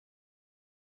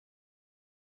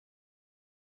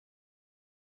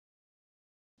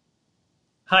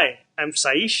Hi, I'm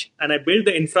Saish and I build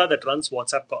the infra that runs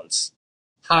WhatsApp calls.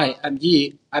 Hi, I'm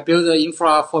Yi. I build the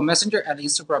infra for Messenger and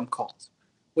Instagram calls.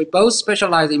 We both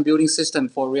specialize in building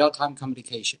systems for real-time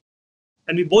communication.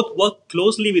 And we both work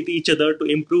closely with each other to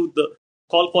improve the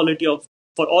call quality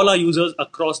for all our users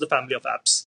across the family of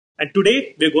apps. And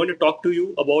today we're going to talk to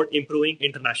you about improving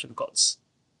international calls.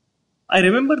 I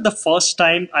remember the first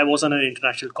time I was on an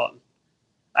international call.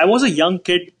 I was a young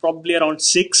kid, probably around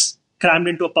 6, crammed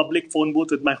into a public phone booth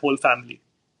with my whole family.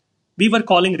 We were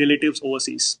calling relatives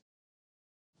overseas.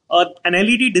 An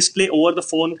LED display over the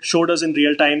phone showed us in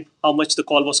real time how much the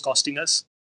call was costing us.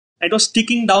 It was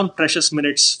ticking down precious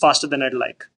minutes faster than I'd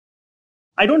like.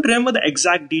 I don't remember the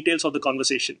exact details of the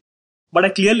conversation, but I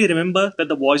clearly remember that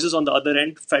the voices on the other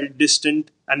end felt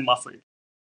distant and muffled.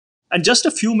 And just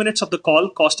a few minutes of the call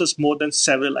cost us more than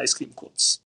several ice cream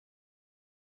cones.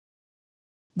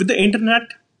 With the internet,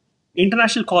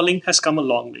 international calling has come a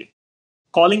long way.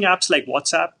 Calling apps like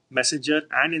WhatsApp, Messenger,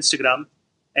 and Instagram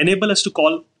enable us to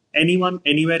call anyone,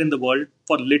 anywhere in the world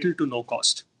for little to no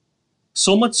cost.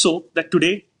 So much so that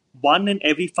today, 1 in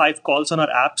every 5 calls on our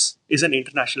apps is an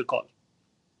international call.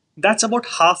 That's about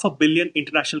 500 million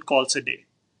international calls a day,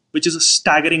 which is a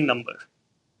staggering number.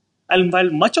 And while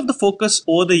much of the focus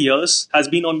over the years has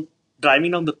been on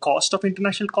driving down the cost of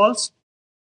international calls,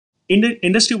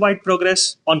 industry-wide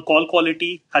progress on call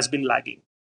quality has been lagging.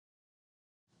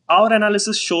 Our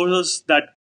analysis shows us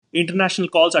that international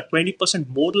calls are 20%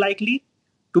 more likely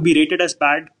to be rated as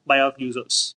bad by our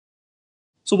users.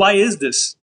 So why is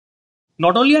this?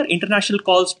 Not only are international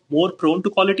calls more prone to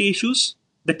quality issues,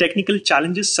 the technical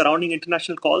challenges surrounding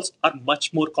international calls are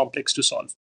much more complex to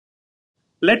solve.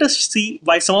 Let us see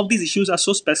why some of these issues are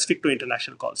so specific to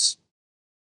international calls.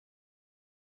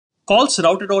 Calls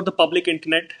routed over the public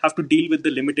internet have to deal with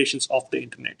the limitations of the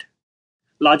internet.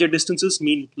 Larger distances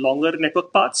mean longer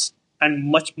network paths and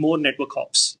much more network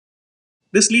hops.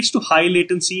 This leads to high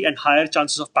latency and higher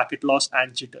chances of packet loss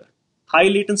and jitter. High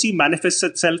latency manifests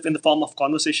itself in the form of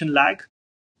conversation lag.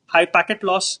 High packet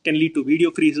loss can lead to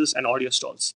video freezes and audio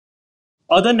stalls.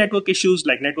 Other network issues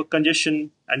like network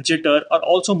congestion and jitter are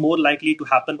also more likely to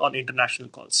happen on international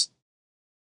calls.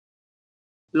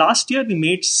 Last year, we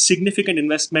made significant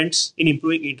investments in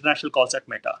improving international calls at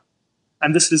Meta,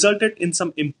 and this resulted in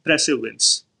some impressive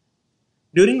wins.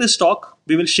 During this talk,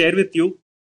 we will share with you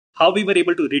how we were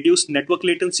able to reduce network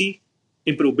latency,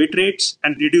 improve bit rates,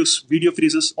 and reduce video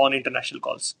freezes on international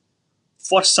calls.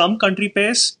 For some country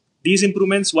pairs, these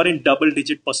improvements were in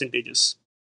double-digit percentages.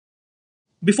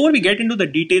 Before we get into the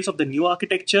details of the new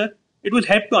architecture, it will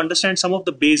help to understand some of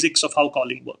the basics of how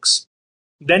calling works.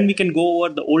 Then we can go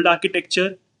over the old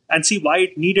architecture and see why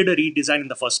it needed a redesign in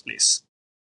the first place.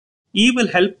 E will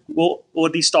help go over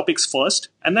these topics first,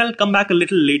 and then I'll come back a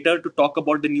little later to talk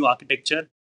about the new architecture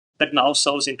that now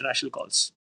serves international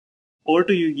calls. Over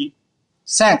to you, Yi.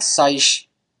 Thanks, Saish.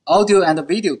 Audio and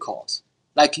video calls,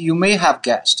 like you may have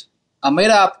guessed, are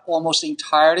made up almost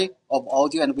entirely of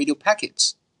audio and video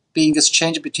packets being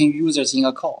exchanged between users in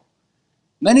a call.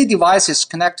 Many devices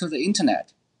connected to the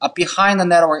internet are behind the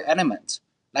network element,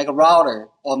 like a router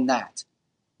or NAT.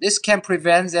 This can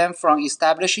prevent them from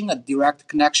establishing a direct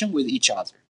connection with each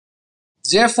other.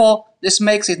 Therefore, this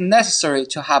makes it necessary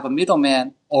to have a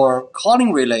middleman or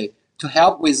calling relay to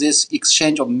help with this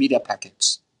exchange of media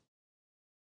packets.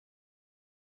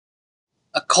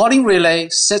 A calling relay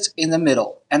sits in the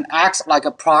middle and acts like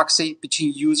a proxy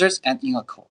between users and in a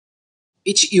call.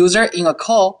 Each user in a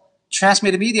call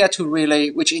transmits media to relay,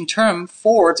 which in turn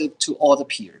forwards it to all the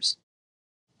peers.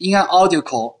 In an audio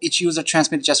call, each user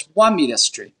transmits just one media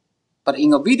stream. But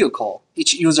in a video call,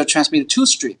 each user transmits 2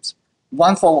 streams,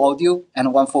 one for audio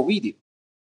and one for video.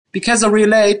 Because the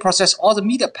relay processes all the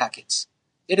media packets,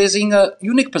 it is in a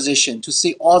unique position to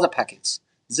see all the packets.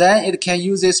 Then it can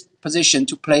use this position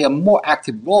to play a more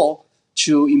active role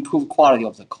to improve quality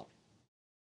of the call.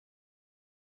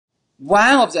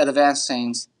 One of the advanced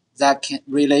things that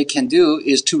relay can do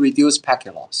is to reduce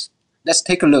packet loss. Let's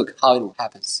take a look how it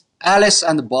happens. Alice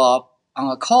and Bob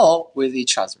on a call with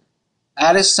each other.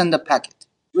 Alice sends a packet,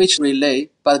 reach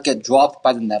relay but get dropped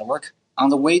by the network on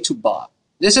the way to Bob.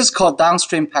 This is called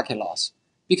downstream packet loss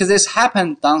because this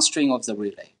happened downstream of the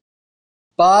relay.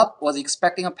 Bob was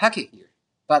expecting a packet here,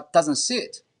 but doesn't see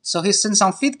it, so he sends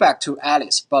some feedback to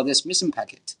Alice about this missing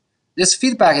packet. This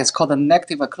feedback is called a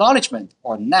negative acknowledgement,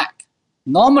 or NAC.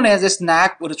 Normally, this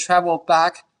NAC would travel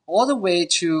back all the way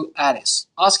to Alice,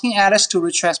 asking Alice to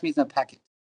retransmit the packet.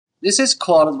 This is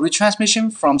called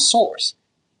retransmission from source,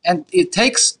 and it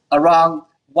takes around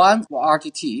 1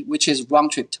 RTT, which is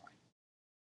round-trip time.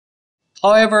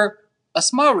 However, a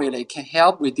smart relay can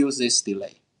help reduce this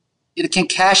delay. It can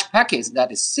cache packets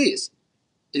that it sees.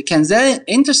 It can then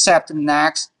intercept the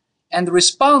NACs and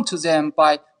respond to them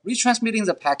by retransmitting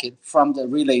the packet from the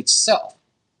relay itself.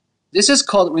 This is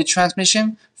called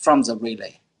retransmission from the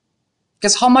relay.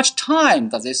 Because how much time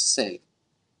does this save?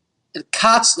 It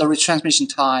cuts the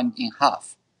retransmission time in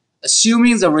half,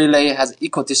 assuming the relay has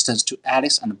equal distance to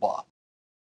Alice and Bob.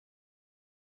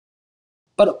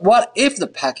 But what if the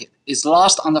packet is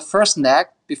lost on the first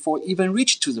NAC before even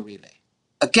reaching to the relay?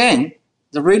 Again,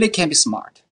 the relay can be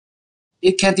smart.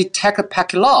 It can detect a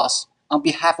packet loss on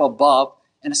behalf of Bob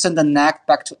and send the NAC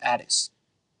back to Alice.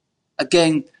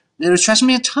 Again, the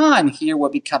retransmission time here will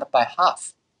be cut by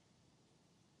half,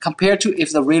 compared to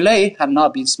if the relay had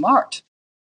not been smart.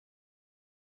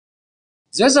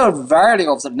 There's a variety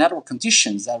of the network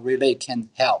conditions that relay can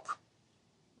help.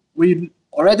 We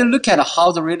already looked at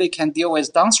how the relay can deal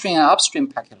with downstream and upstream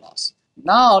packet loss.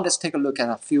 Now let's take a look at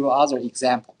a few other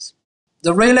examples.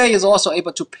 The relay is also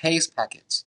able to pace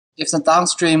packets. If the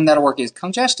downstream network is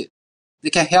congested,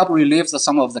 they can help relieve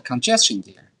some of the congestion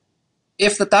there.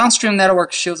 If the downstream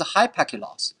network shows a high packet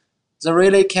loss, the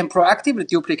relay can proactively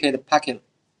duplicate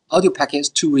audio packets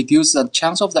to reduce the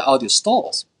chance of the audio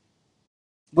stalls.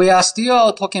 We are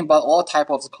still talking about all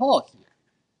types of call here,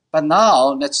 but now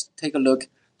let's take a look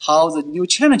how the new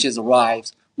challenges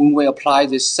arise when we apply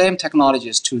these same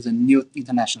technologies to the new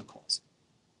international calls.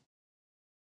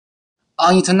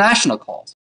 On international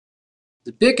calls,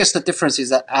 the biggest difference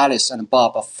is that Alice and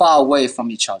Bob are far away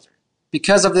from each other.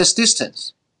 Because of this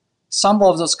distance, some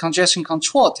of those congestion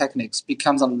control techniques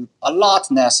becomes a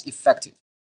lot less effective.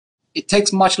 It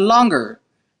takes much longer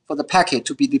for the packet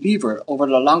to be delivered over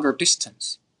the longer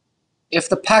distance. If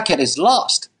the packet is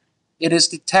lost, it is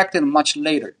detected much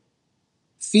later.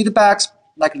 Feedbacks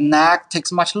like NAC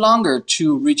takes much longer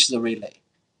to reach the relay,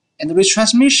 and the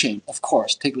retransmission, of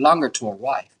course, takes longer to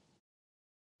arrive.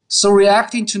 So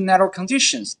reacting to network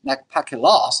conditions like packet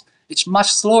loss is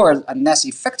much slower and less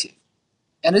effective.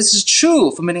 And this is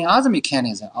true for many other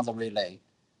mechanisms on the relay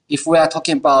if we are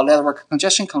talking about network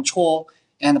congestion control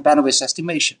and bandwidth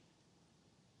estimation.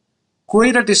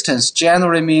 Greater distance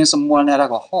generally means more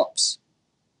network hops.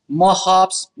 More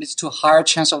hops leads to higher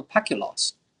chance of packet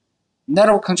loss,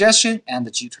 network congestion, and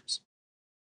the jitters.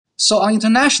 So on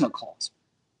international calls,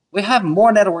 we have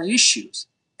more network issues,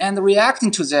 and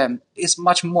reacting to them is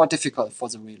much more difficult for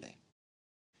the relay.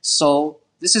 So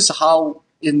this is how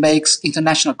it makes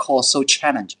international calls so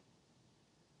challenging.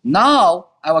 Now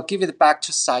I will give it back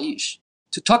to Saish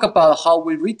to talk about how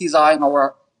we redesign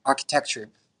our architecture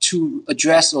to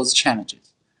address those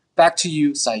challenges. Back to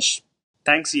you, Saish.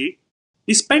 Thanks, Yi.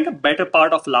 We spent a better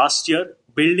part of last year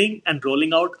building and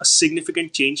rolling out a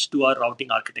significant change to our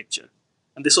routing architecture.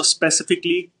 And this was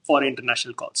specifically for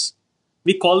international calls.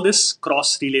 We call this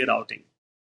cross-relay routing.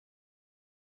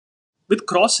 With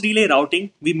cross-relay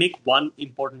routing, we make one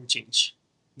important change.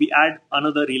 We add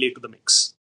another relay to the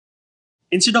mix.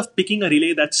 Instead of picking a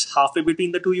relay that's halfway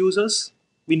between the two users,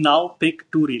 we now pick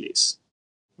two relays.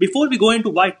 Before we go into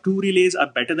why two relays are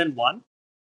better than one,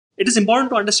 it is important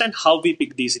to understand how we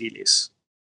pick these relays.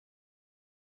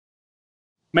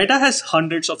 Meta has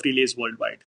hundreds of relays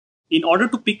worldwide. In order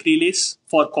to pick relays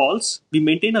for calls, we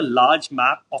maintain a large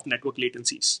map of network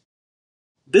latencies.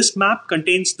 This map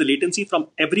contains the latency from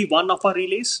every one of our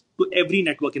relays to every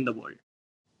network in the world.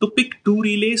 To pick two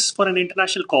relays for an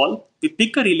international call, we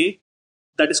pick a relay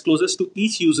that is closest to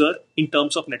each user in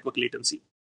terms of network latency.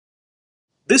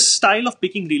 This style of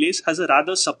picking relays has a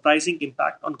rather surprising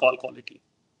impact on call quality.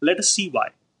 Let us see why.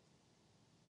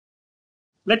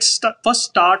 Let's first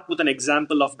start with an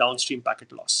example of downstream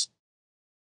packet loss.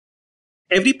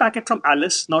 Every packet from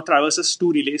Alice now traverses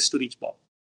two relays to reach Bob.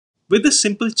 With this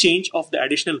simple change of the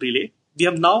additional relay, we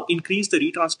have now increased the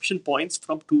retransmission points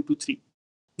from 2 to 3.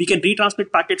 We can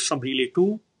retransmit packets from relay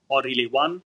 2 or relay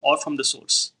 1 or from the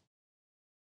source.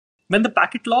 When the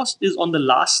packet loss is on the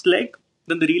last leg,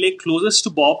 then the relay closest to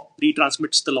Bob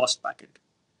retransmits the lost packet.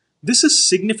 This is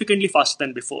significantly faster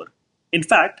than before. In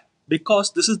fact,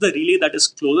 because this is the relay that is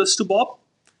closest to Bob,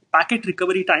 packet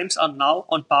recovery times are now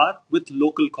on par with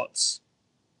local calls.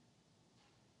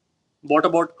 What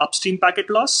about upstream packet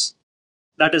loss?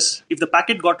 That is, if the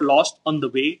packet got lost on the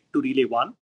way to relay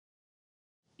 1.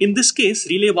 In this case,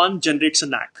 relay 1 generates a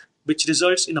NAC, which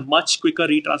results in a much quicker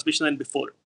retransmission than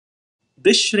before.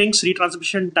 This shrinks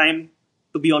retransmission time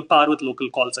to be on par with local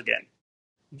calls again.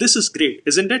 This is great,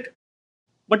 isn't it?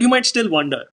 But you might still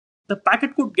wonder, the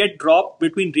packet could get dropped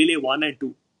between relay 1 and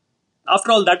 2.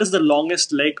 After all, that is the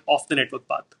longest leg of the network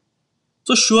path.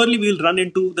 So surely we'll run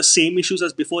into the same issues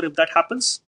as before if that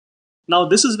happens. Now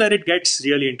this is where it gets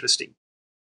really interesting.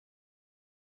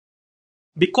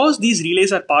 Because these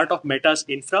relays are part of Meta's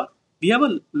infra, we have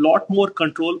a lot more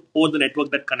control over the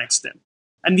network that connects them.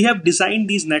 And we have designed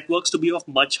these networks to be of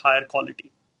much higher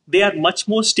quality. They are much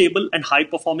more stable and high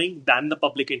performing than the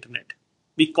public internet.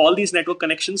 We call these network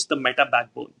connections the Meta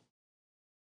backbone.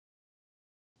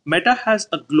 Meta has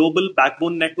a global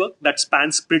backbone network that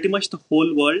spans pretty much the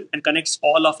whole world and connects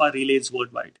all of our relays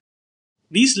worldwide.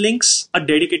 These links are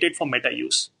dedicated for Meta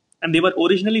use, and they were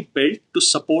originally built to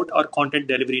support our content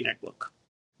delivery network.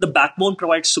 The backbone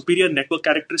provides superior network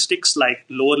characteristics like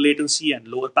lower latency and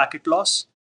lower packet loss.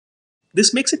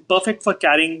 This makes it perfect for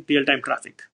carrying real-time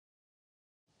traffic.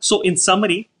 So in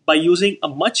summary, by using a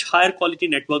much higher quality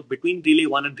network between Relay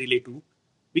 1 and Relay 2,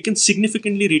 we can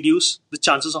significantly reduce the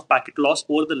chances of packet loss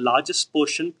over the largest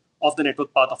portion of the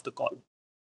network path of the call.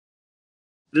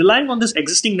 Relying on this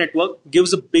existing network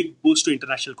gives a big boost to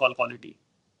international call quality.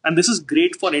 And this is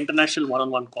great for international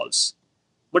one-on-one calls.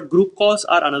 But group calls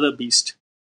are another beast.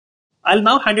 I'll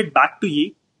now hand it back to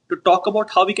Yi to talk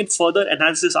about how we can further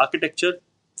enhance this architecture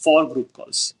for group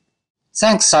calls.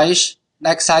 Thanks, Saish.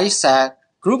 Like Saish said,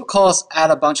 group calls add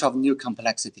a bunch of new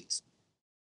complexities.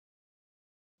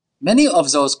 Many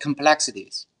of those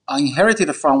complexities are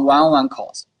inherited from one-on-one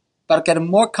calls, but get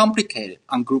more complicated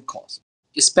on group calls,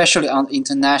 especially on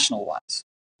international ones.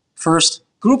 First,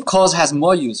 group calls has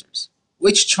more users,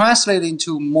 which translates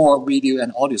into more video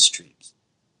and audio streams.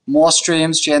 More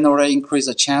streams generally increase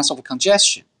the chance of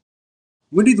congestion.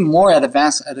 We need more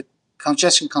advanced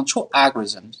congestion control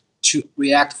algorithms to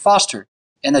react faster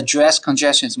and address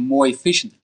congestions more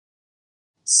efficiently.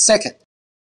 Second,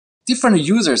 different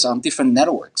users on different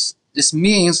networks. This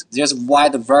means there's a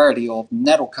wide variety of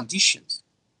network conditions.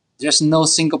 There's no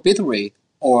single bit rate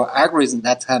or algorithm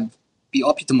that can be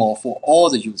optimal for all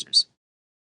the users.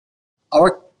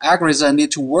 Our algorithm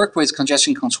need to work with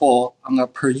congestion control on a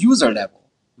per user level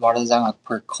rather than a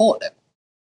per call level.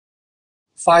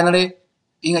 Finally,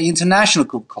 in an international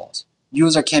group calls,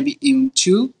 user can be in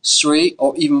 2, 3,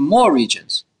 or even more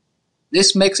regions.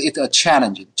 This makes it a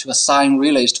challenge to assign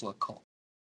relays to a call.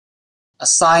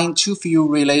 Assigning too few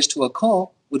relays to a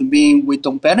call would mean we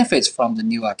don't benefit from the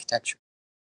new architecture.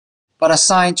 But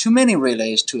assigning too many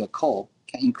relays to a call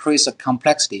can increase the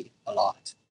complexity a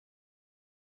lot.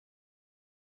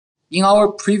 In our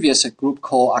previous group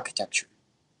call architecture,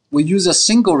 we use a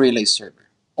single relay server.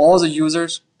 All the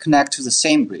users connect to the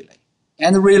same relay,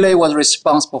 and the relay was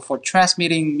responsible for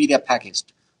transmitting media packets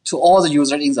to all the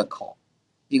users in the call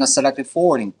in a selective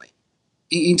forwarding way.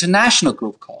 In international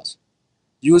group calls,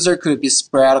 users could be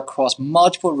spread across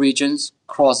multiple regions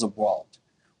across the world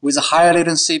with a higher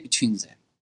latency between them.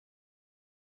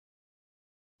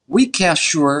 We can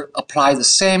sure apply the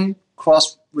same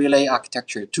cross-relay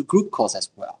architecture to group calls as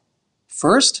well.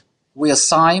 First, we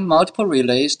assign multiple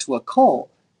relays to a call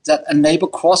that enable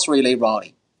cross-relay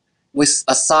routing. We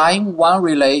assign one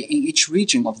relay in each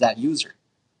region of that user.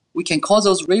 We can call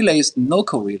those relays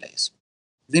local relays.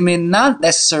 They may not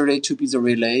necessarily to be the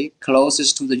relay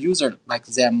closest to the user like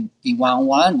them in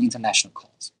one-on-one international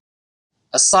calls.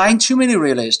 Assigning too many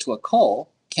relays to a call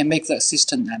can make the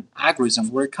system and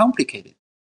algorithm very complicated.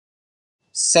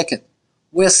 Second,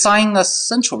 we assign a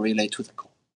central relay to the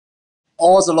call.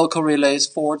 All the local relays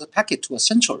forward the packet to a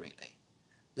central relay.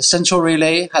 The central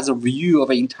relay has a view of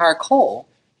an entire call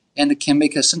and can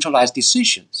make centralized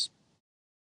decisions.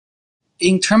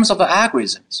 In terms of the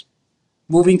algorithms,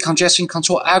 moving congestion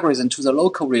control algorithm to the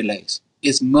local relays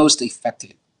is most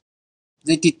effective.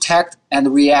 They detect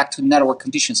and react to network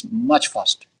conditions much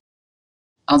faster.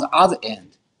 On the other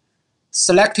end,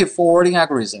 selective forwarding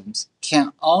algorithms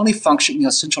can only function in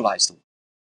a centralized way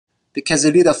because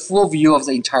they need a full view of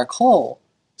the entire call,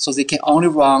 so they can only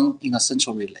run in a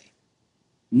central relay.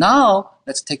 Now,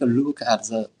 let's take a look at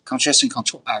the congestion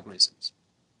control algorithms.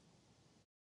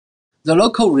 The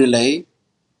local relay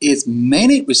is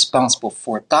mainly responsible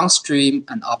for downstream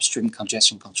and upstream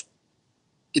congestion control.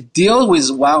 It deals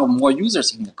with one or more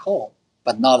users in the call,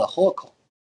 but not the whole call.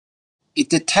 It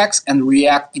detects and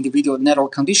reacts individual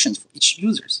network conditions for each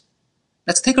user.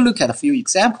 Let's take a look at a few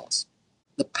examples.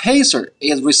 The pacer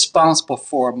is responsible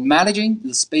for managing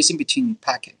the spacing between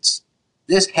packets.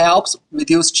 This helps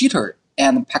reduce jitter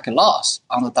and packet loss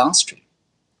on the downstream.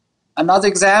 Another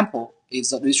example is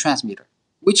the retransmitter,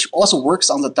 which also works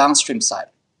on the downstream side.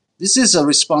 This is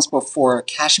responsible for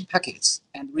caching packets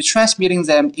and retransmitting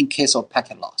them in case of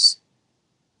packet loss.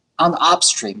 On the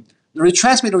upstream, the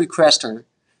retransmitter requester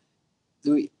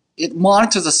it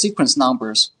monitors the sequence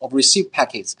numbers of received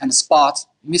packets and spots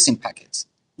missing packets,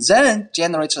 then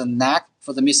generates a NAC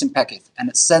for the missing packet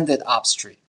and sends it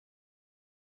upstream.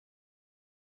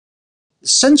 The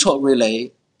central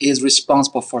relay is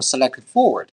responsible for selective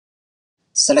forward.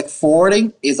 Select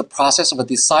forwarding is the process of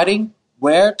deciding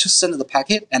where to send the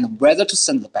packet and whether to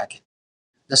send the packet.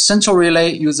 The central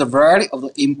relay uses a variety of the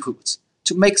inputs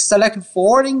to make select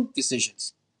forwarding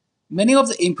decisions. Many of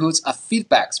the inputs are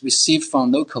feedbacks received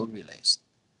from local relays.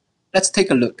 Let's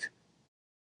take a look.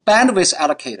 Bandwidth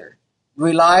allocator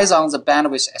relies on the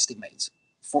bandwidth estimates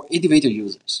for individual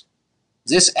users.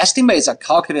 These estimates are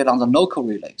calculated on the local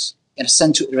relays and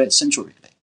sent to the central relay.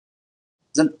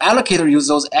 The allocator uses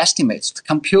those estimates to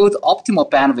compute the optimal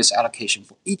bandwidth allocation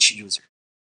for each user.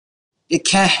 It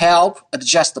can help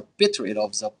adjust the bitrate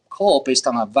of the call based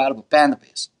on available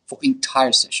bandwidth for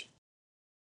entire session.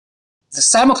 The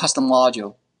simulcast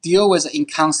module deals with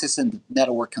inconsistent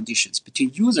network conditions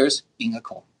between users in a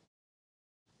call.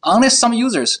 Only some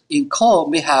users in call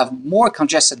may have more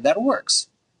congested networks.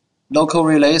 Local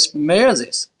relays mirror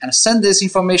this and send this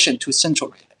information to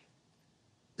central relay.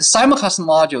 The simulcast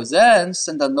module then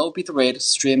sends a low bitrate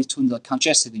stream to the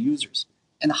congested users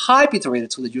and high bitrate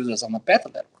to the users on the better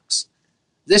networks.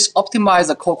 This optimizes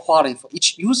the call quality for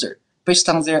each user based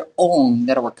on their own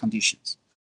network conditions.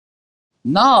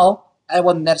 Now, I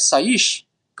will let Saish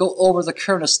go over the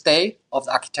current state of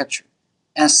the architecture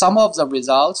and some of the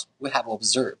results we have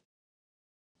observed.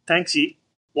 Thanks, Yi.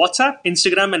 WhatsApp,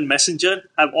 Instagram, and Messenger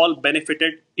have all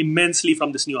benefited immensely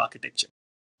from this new architecture.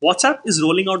 WhatsApp is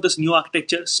rolling out this new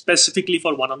architecture specifically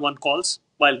for one-on-one calls,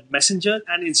 while Messenger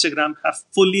and Instagram have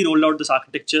fully rolled out this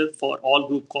architecture for all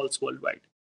group calls worldwide.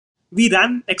 We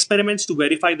ran experiments to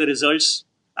verify the results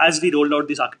as we rolled out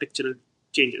these architectural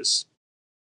changes.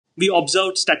 We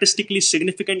observed statistically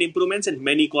significant improvements in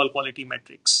many call quality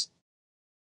metrics.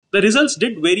 The results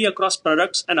did vary across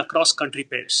products and across country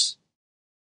pairs.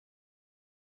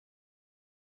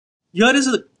 Here is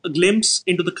a glimpse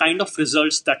into the kind of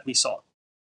results that we saw.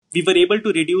 We were able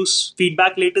to reduce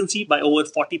feedback latency by over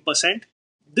 40%.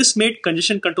 This made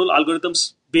congestion control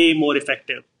algorithms way more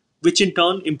effective, which in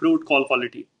turn improved call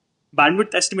quality.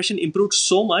 Bandwidth estimation improved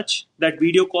so much that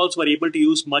video calls were able to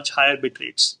use much higher bit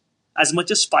rates, as much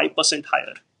as 5%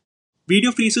 higher.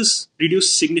 Video freezes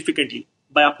reduced significantly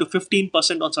by up to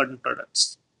 15% on certain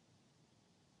products.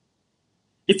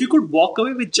 If you could walk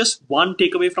away with just one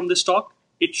takeaway from this talk,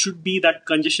 it should be that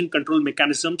congestion control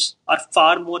mechanisms are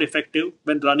far more effective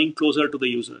when running closer to the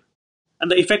user.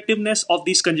 And the effectiveness of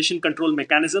these congestion control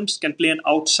mechanisms can play an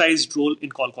outsized role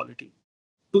in call quality.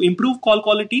 To improve call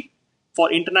quality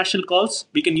for international calls,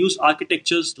 we can use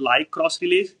architectures like cross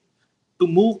relays to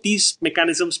move these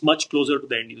mechanisms much closer to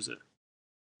the end user.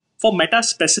 For Meta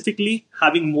specifically,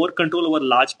 having more control over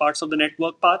large parts of the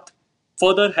network path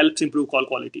further helps improve call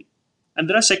quality. And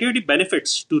there are security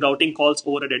benefits to routing calls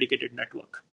over a dedicated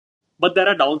network. But there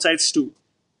are downsides too.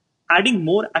 Adding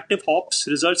more active hops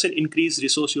results in increased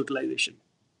resource utilization.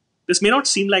 This may not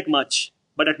seem like much,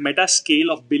 but at Meta's scale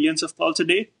of billions of calls a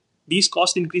day, these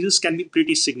cost increases can be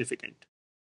pretty significant.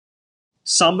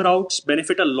 Some routes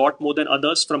benefit a lot more than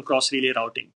others from cross-relay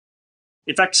routing.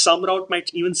 In fact, some route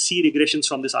might even see regressions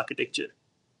from this architecture.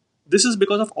 This is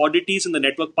because of oddities in the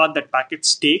network path that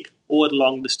packets take over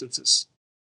long distances.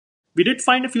 We did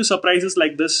find a few surprises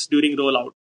like this during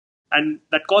rollout, and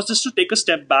that caused us to take a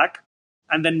step back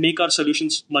and then make our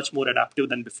solutions much more adaptive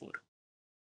than before.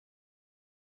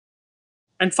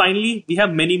 And finally, we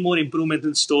have many more improvements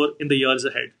in store in the years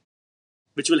ahead,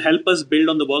 which will help us build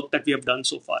on the work that we have done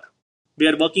so far. We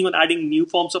are working on adding new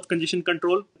forms of congestion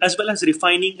control, as well as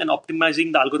refining and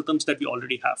optimizing the algorithms that we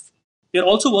already have. We are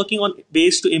also working on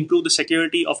ways to improve the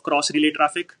security of cross-relay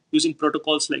traffic using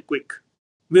protocols like QUIC.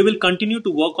 We will continue to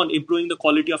work on improving the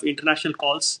quality of international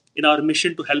calls in our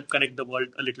mission to help connect the world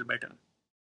a little better.